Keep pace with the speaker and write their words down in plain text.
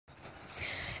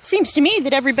Seems to me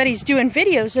that everybody's doing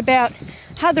videos about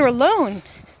how they're alone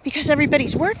because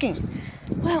everybody's working.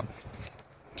 Well,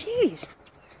 geez.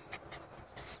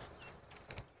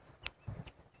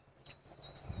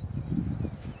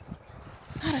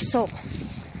 Not a soul.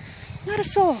 Not a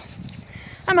soul.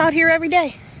 I'm out here every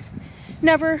day.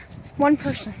 Never one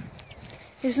person.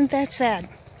 Isn't that sad?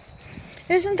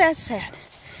 Isn't that sad?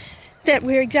 That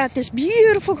we got this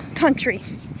beautiful country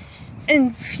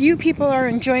and few people are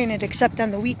enjoying it except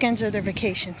on the weekends or their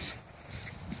vacations.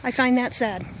 I find that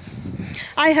sad.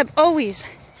 I have always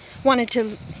wanted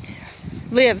to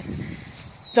live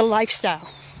the lifestyle.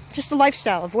 Just the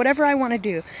lifestyle of whatever I want to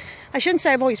do. I shouldn't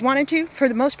say I've always wanted to. For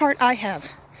the most part, I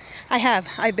have.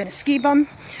 I've been a ski bum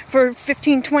for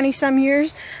 15, 20 some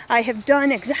years. I have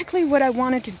done exactly what I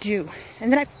wanted to do.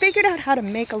 And then I figured out how to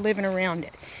make a living around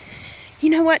it.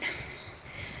 You know what?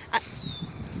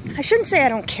 I shouldn't say I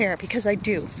don't care, because I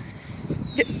do.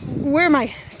 Where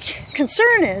my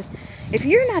concern is, if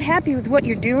you're not happy with what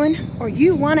you're doing, or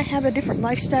you want to have a different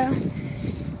lifestyle,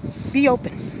 be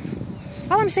open.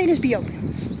 All I'm saying is be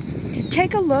open.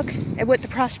 Take a look at what the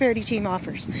Prosperity Team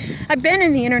offers. I've been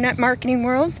in the internet marketing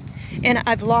world, and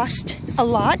I've lost a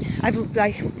lot. I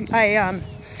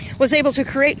was able to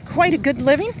create quite a good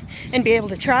living and be able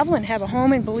to travel and have a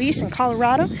home in Belize and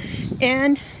Colorado,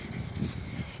 and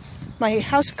my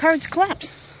house of cards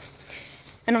collapsed.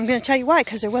 And I'm going to tell you why,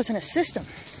 because there wasn't a system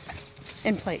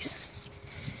in place.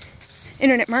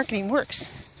 Internet marketing works,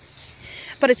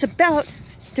 but it's about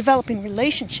developing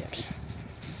relationships.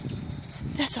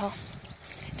 That's all.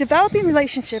 Developing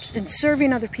relationships and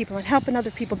serving other people and helping other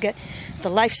people get the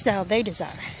lifestyle they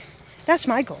desire. That's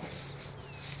my goal.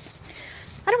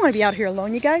 I don't want to be out here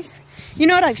alone, you guys. You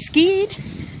know what? I've skied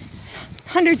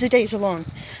hundreds of days alone.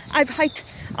 I've hiked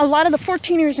a lot of the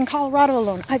 14 years in Colorado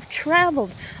alone. I've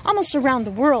traveled almost around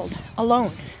the world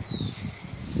alone.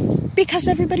 Because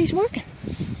everybody's working.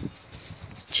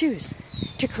 Choose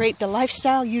to create the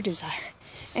lifestyle you desire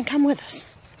and come with us.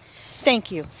 Thank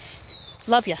you.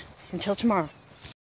 Love ya. Until tomorrow.